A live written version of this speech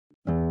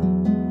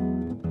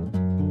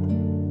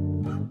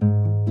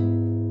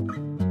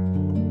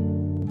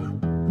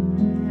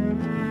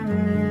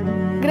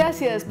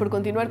Gracias por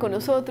continuar con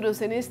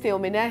nosotros en este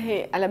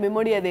homenaje a la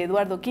memoria de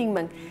Eduardo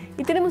Kingman.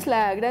 Y tenemos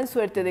la gran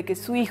suerte de que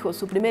su hijo,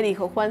 su primer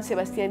hijo, Juan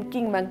Sebastian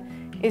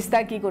Kingman, está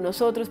aquí con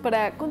nosotros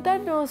para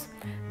contarnos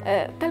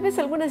tal vez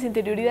algunas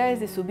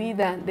interioridades de su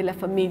vida, de la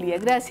familia.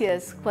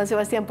 Gracias, Juan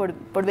Sebastián,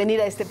 por venir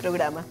a este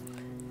programa.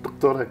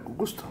 Doctora, con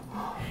gusto.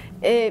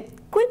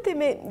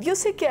 Cuénteme, yo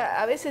sé que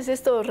a veces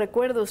estos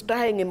recuerdos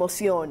traen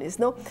emociones,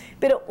 ¿no?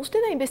 Pero usted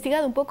ha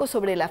investigado un poco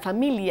sobre la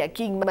familia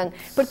Kingman,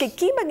 porque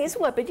Kingman es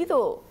un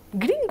apellido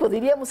gringo,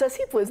 diríamos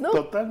así, pues, ¿no?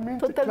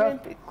 Totalmente,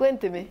 Totalmente. Claro.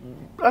 Cuénteme.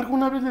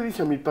 Alguna vez le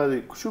dije a mi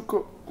padre,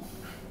 Cuchuco,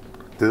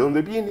 ¿de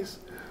dónde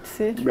vienes?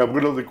 Sí.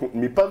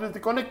 Mi padre es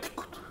de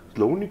Connecticut,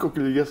 lo único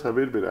que llegué a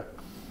saber, verá.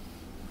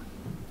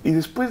 Y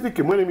después de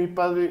que muere mi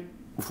padre,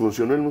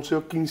 funcionó el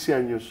museo 15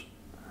 años,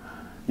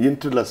 y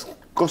entre las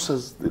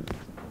cosas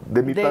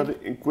de mi padre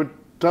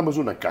encontramos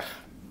una caja.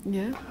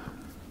 Yeah.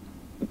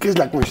 ¿Qué es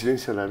la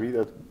coincidencia de la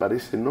vida?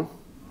 Parece, ¿no?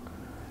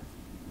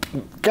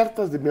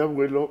 Cartas de mi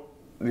abuelo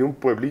de un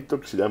pueblito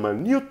que se llama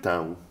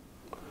Newtown,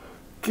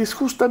 que es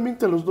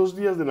justamente a los 2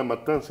 días de la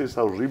matanza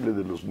esa horrible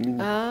de los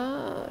niños.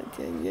 Ah,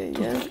 ya.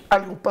 Entonces,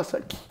 algo pasa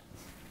aquí.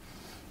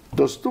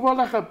 Entonces, tú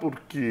balaja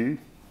porque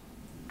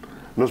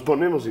nos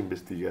ponemos a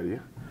investigar,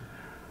 ¿ya?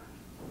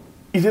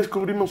 Y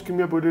descubrimos que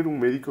mi abuelo era un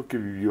médico que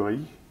vivió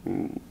ahí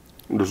en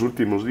los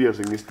últimos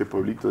días en este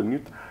pueblito de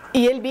Newtown.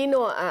 ¿Y él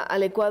vino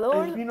al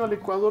Ecuador? Él vino al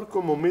Ecuador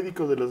como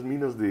médico de las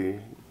minas de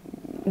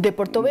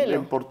Portobelo.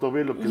 En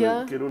Portobelo,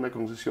 que era una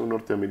concesión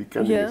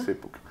norteamericana en esa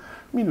época.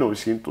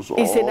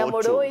 1908. Y se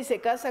enamoró y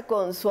se casa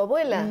con su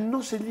abuela.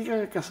 No se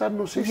llegan a casar,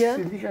 no sé si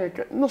se llegan a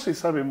casar, no se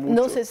sabe mucho.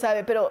 No se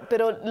sabe, pero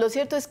lo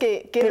cierto es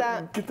que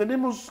quedan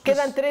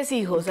 3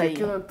 hijos ahí.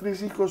 Quedan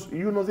 3 hijos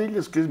y uno de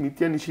ellos, que es mi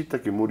tía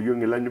Nishita, que murió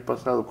en el año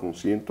pasado con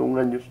 101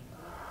 años.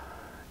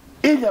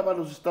 Ella va a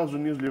los Estados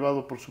Unidos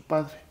llevado por su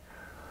padre.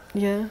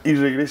 Y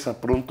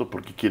regresa pronto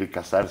porque quiere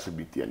casarse,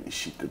 mi tía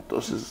Nishita.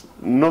 Entonces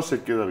no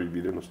se queda a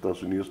vivir en los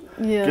Estados Unidos,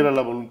 que era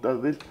la voluntad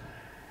de él.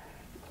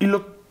 Y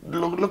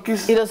lo que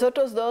es... Y los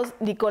otros dos,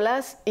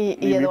 Nicolás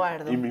y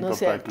Eduardo. Y mi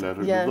papá,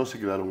 claro, los dos se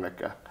quedaron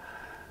acá.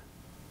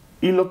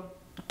 Y lo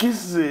que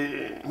es...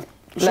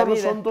 solo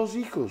son 2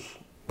 hijos.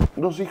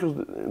 2 hijos.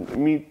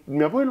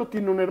 Mi abuelo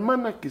tiene una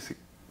hermana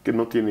que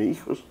no tiene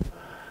hijos.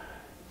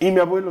 Y mi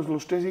abuelo,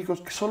 los 3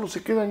 hijos, que solo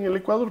se quedan en el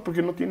Ecuador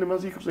porque no tiene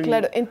más hijos.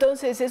 Claro,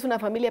 entonces es una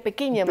familia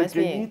pequeña más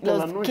bien.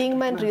 Los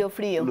Kingman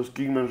Riofrío. Los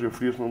Kingman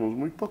Riofrío somos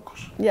muy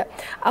pocos. Ya.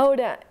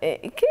 Ahora,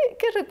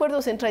 ¿qué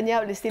recuerdos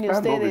entrañables tiene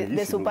usted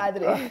de su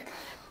padre?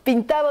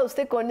 ¿Pintaba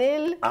usted con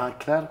él? Ah,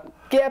 claro.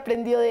 ¿Qué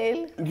aprendió de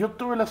él? Yo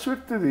tuve la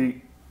suerte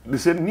de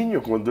ser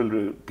niño cuando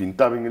él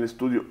pintaba en el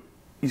estudio.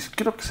 Y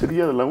creo que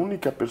sería la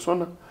única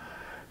persona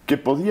que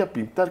podía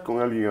pintar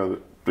con alguien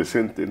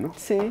presente, ¿no?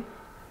 Sí.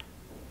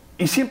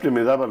 Y siempre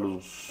me daba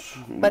los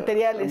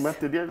materiales.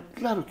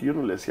 Claro que yo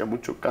no le hacía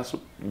mucho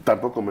caso,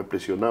 tampoco me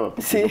presionaba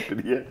porque no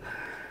quería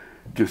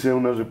que sea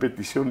una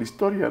repetición la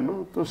historia, ¿no?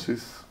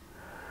 Entonces,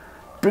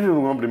 pero era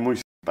un hombre muy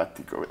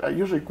simpático, ¿verdad?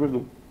 Yo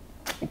recuerdo,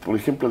 por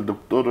ejemplo, al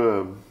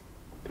doctor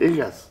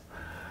Egas,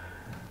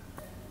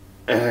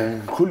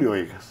 Julio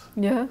Egas,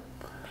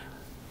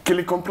 que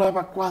le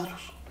compraba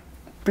cuadros,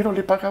 pero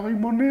le pagaba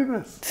en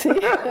monedas. Sí.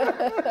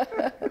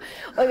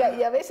 Oiga,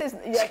 y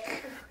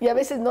a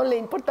veces no le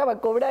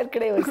importaba cobrar,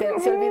 creo, y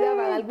se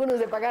olvidaban algunos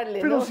de pagarle,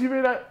 pero ¿no? Sí,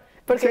 verá...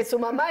 Porque su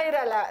mamá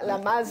era la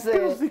más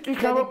pero se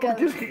quejaba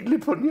porque le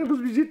ponían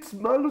los billetes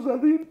malos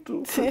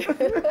adentro. Sí.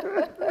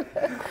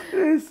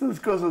 Esas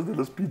cosas de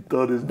los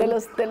pintores, ¿no?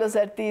 De los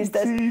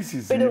artistas.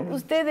 Sí. Pero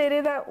usted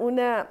hereda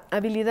una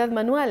habilidad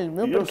manual,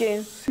 ¿no?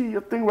 Sí,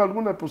 yo tengo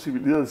alguna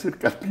posibilidad de ser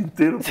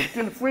carpintero,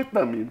 porque él fue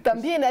también.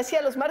 También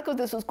hacía los marcos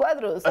de sus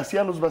cuadros.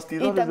 Hacía los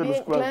bastidores de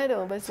los cuadros.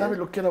 Claro, ¿Sabe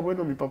lo que era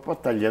bueno mi papá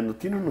tallando?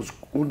 Tiene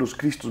unos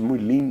cristos muy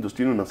lindos,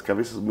 tiene unas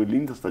cabezas muy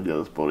lindas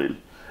talladas por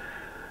él.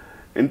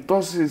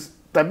 Entonces,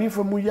 también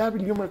fue muy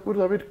hábil. Yo me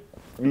acuerdo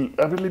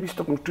haberle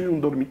visto construir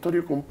un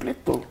dormitorio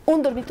completo.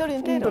 ¿Un dormitorio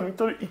entero? Un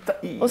dormitorio.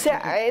 O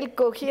sea, él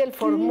cogía el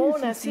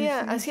formón,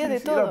 hacía de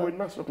todo. Era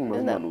buenazo con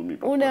las manos, mi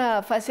papá.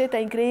 Una faceta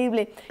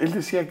increíble. Él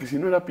decía que si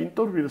no era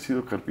pintor, hubiera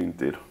sido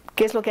carpintero.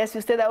 ¿Qué es lo que hace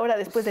usted ahora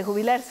después de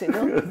jubilarse,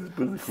 no?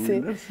 Después de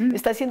jubilarse, sí.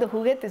 Está haciendo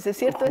juguetes, ¿es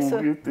cierto eso?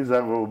 Juguetes,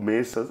 hago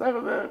mesas,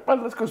 hago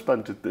las cosas para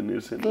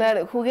entretenerse, ¿no?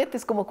 Claro,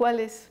 ¿juguetes como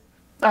cuáles?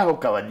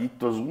 Hago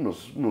caballitos,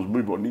 unos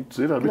muy bonitos,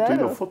 me he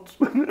traído fotos.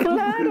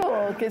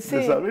 Claro, que sí.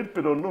 De saber,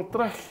 pero no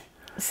traje.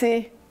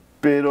 Sí.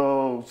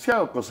 Pero sí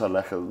hago cosas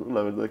lajas, ¿no?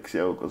 La verdad que sí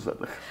hago cosas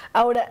lajas.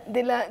 Ahora,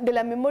 de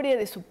la memoria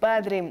de su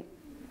padre,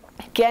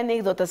 ¿qué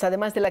anécdotas,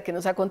 además de la que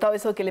nos ha contado,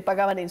 eso que le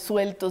pagaban en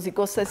sueltos y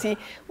cosas así,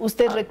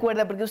 usted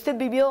recuerda? Porque usted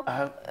vivió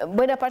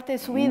buena parte de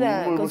su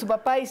vida con su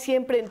papá y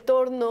siempre en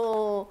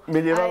torno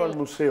Me llevaba al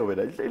museo,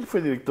 ¿verdad? Él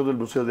fue director del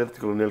Museo de Arte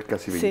Colonial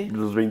casi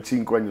los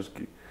 25 años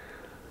que...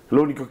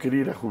 Lo único que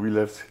quería era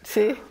jubilarse.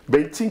 Sí.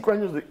 25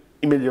 años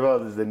y me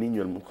llevaba desde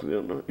niño al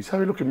museo, ¿no? ¿Y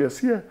sabe lo que me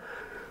hacía?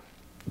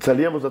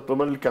 Salíamos a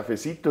tomar el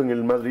cafecito en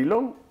el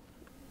Madrilón.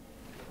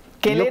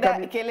 Que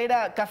él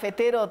era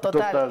cafetero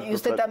total y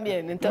usted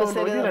también. Entonces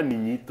no, yo era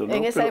niñito, ¿no?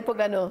 En esa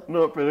época no.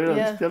 No, pero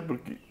era bestial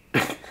porque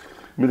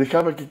me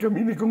dejaba que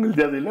camine con el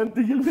de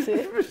adelante y él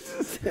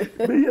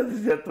veía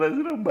desde atrás,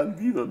 era un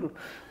bandido, ¿no?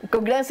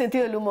 Con gran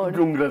sentido del humor.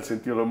 Con gran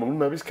sentido del humor.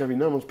 Una vez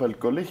caminamos para el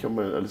colegio,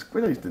 a la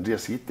escuela, y tendría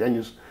 7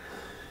 años,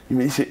 y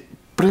me dice,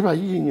 prueba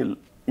ahí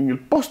en el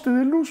poste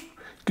de luz,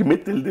 que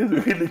mete el dedo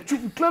y le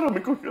chupa. Claro, me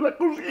cogió la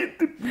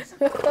corriente. Pues.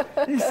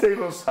 Y se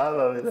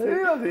gozaba.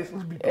 Era de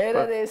esos, mi papá.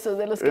 Era de esos,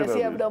 de los que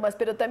hacían bromas,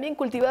 pero también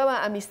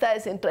cultivaba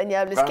amistades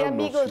entrañables. ¿Qué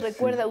amigos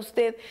recuerda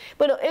usted?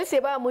 Bueno, él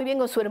se va muy bien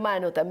con su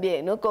hermano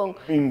también, ¿no? Con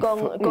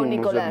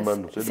Nicolás.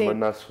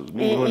 Hermanazos.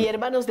 Y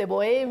hermanos de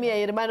Bohemia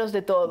y hermanos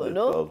de todo,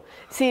 ¿no? Todo.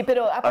 Sí,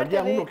 pero aparte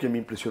había uno que me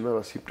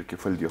impresionaba siempre, que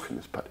fue el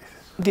Diógenes Paredes.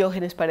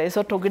 Diógenes Paredes,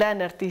 otro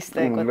gran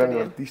artista ecuatoriano. Un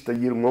gran artista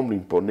y era un hombre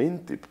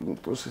imponente.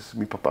 Entonces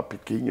mi papá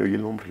pequeño y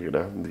el hombre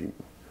grande.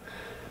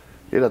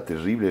 Era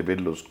terrible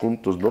verlos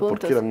juntos, ¿no?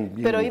 Porque eran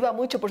bien... Pero iba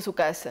mucho por su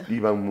casa.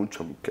 Iban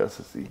mucho a mi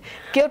casa, sí.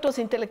 ¿Qué otros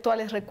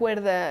intelectuales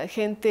recuerda?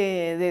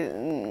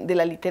 Gente de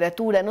la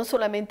literatura, no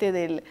solamente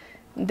de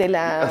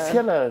la...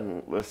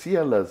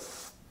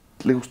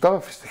 Le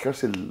gustaba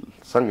festejarse el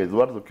San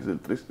Eduardo, que es el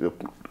 13 de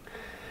octubre.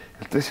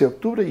 El 13 de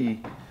octubre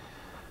y...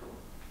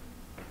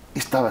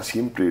 Estaba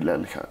siempre el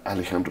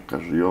Alejandro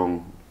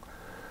Carrión,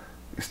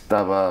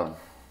 estaba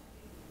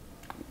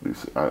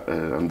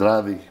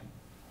Andrade,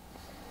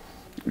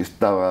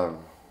 estaba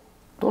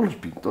todos los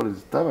pintores,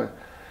 estaba...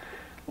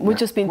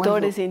 Muchos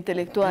pintores e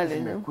intelectuales,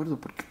 ¿no? Me acuerdo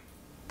porque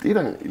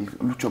eran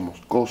Lucho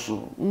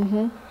Moscoso,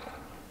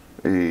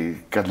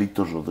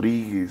 Carlitos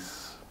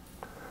Rodríguez,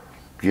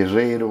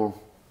 Guerrero,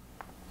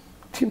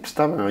 siempre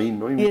estaban ahí,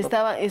 ¿no? Y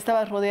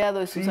estaba rodeado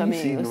de sus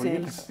amigos.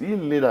 Sí,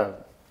 él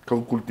era...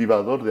 un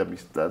cultivador de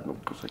amistad, ¿no?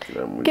 Cosa que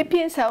era muy... ¿Qué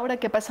piensa ahora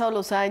que ha pasado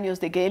los años,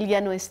 de que él ya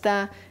no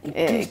está?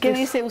 ¿Qué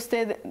dice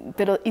usted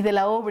y de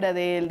la obra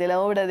de él,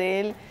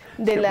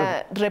 de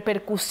la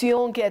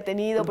repercusión que ha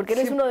tenido? Porque él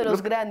es uno de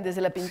los grandes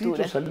de la pintura.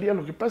 Sí, Rosalía,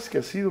 lo que pasa es que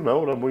ha sido una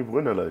obra muy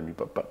buena la de mi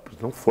papá, pues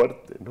no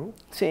fuerte, ¿no?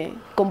 Sí,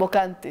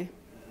 convocante.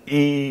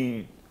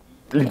 Y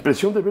la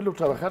impresión de verlo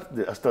trabajar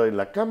hasta en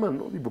la cama,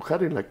 ¿no?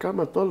 Dibujar en la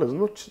cama todas las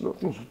noches, ¿no?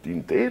 Con su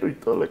tintero y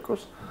toda la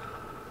cosa.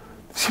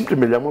 Siempre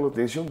me llamó la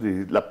atención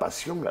de la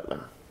pasión a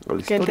la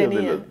historia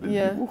del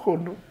dibujo,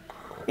 ¿no?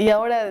 Y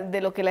ahora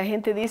de lo que la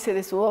gente dice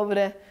de su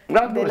obra,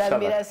 de la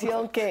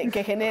admiración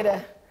que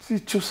genera.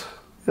 Sí, Chusa,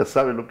 ya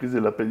sabe lo que es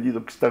el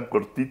apellido, que es tan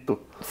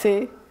cortito.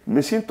 Sí.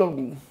 Me siento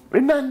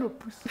enano,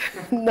 pues.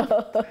 No,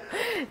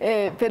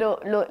 pero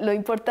lo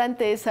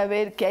importante es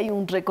saber que hay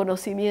un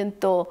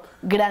reconocimiento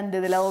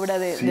grande de la obra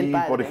del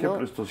padre. Sí, por ejemplo,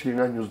 ¿no? Estos 100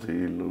 años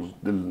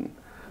del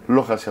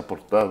Loja se ha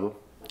portado.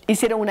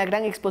 Hicieron una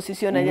gran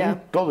exposición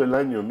allá. Todo el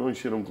año, ¿no?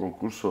 Hicieron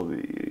concurso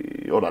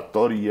de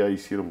oratoria,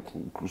 hicieron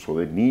concurso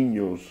de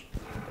niños.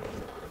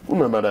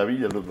 Una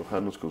maravilla los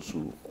lojanos con su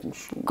hijo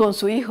predilecto. Con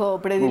su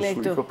hijo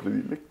predilecto.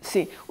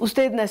 Sí.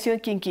 Usted nació en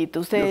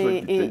Quinquito,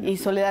 usted y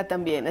Soledad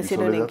también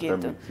nacieron en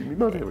Quito. Sí, mi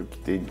madre era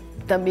quiteña.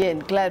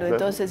 También, claro,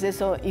 entonces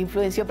eso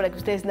influenció para que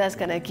ustedes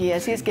nazcan aquí.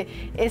 Así es que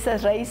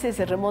esas raíces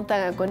se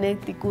remontan a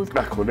Connecticut,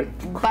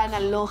 van a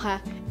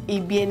Loja y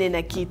vienen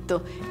a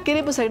Quito.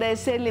 Queremos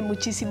agradecerle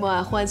muchísimo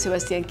a Juan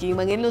Sebastian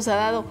Kingman. Él nos ha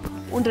dado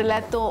un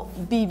relato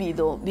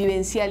vívido,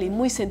 vivencial y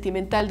muy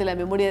sentimental de la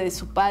memoria de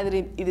su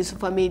padre y de su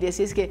familia.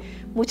 Así es que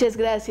muchas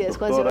gracias,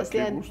 Juan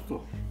Sebastián. Qué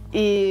gusto.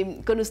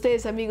 Y con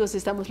ustedes, amigos,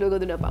 estamos luego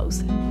de una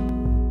pausa.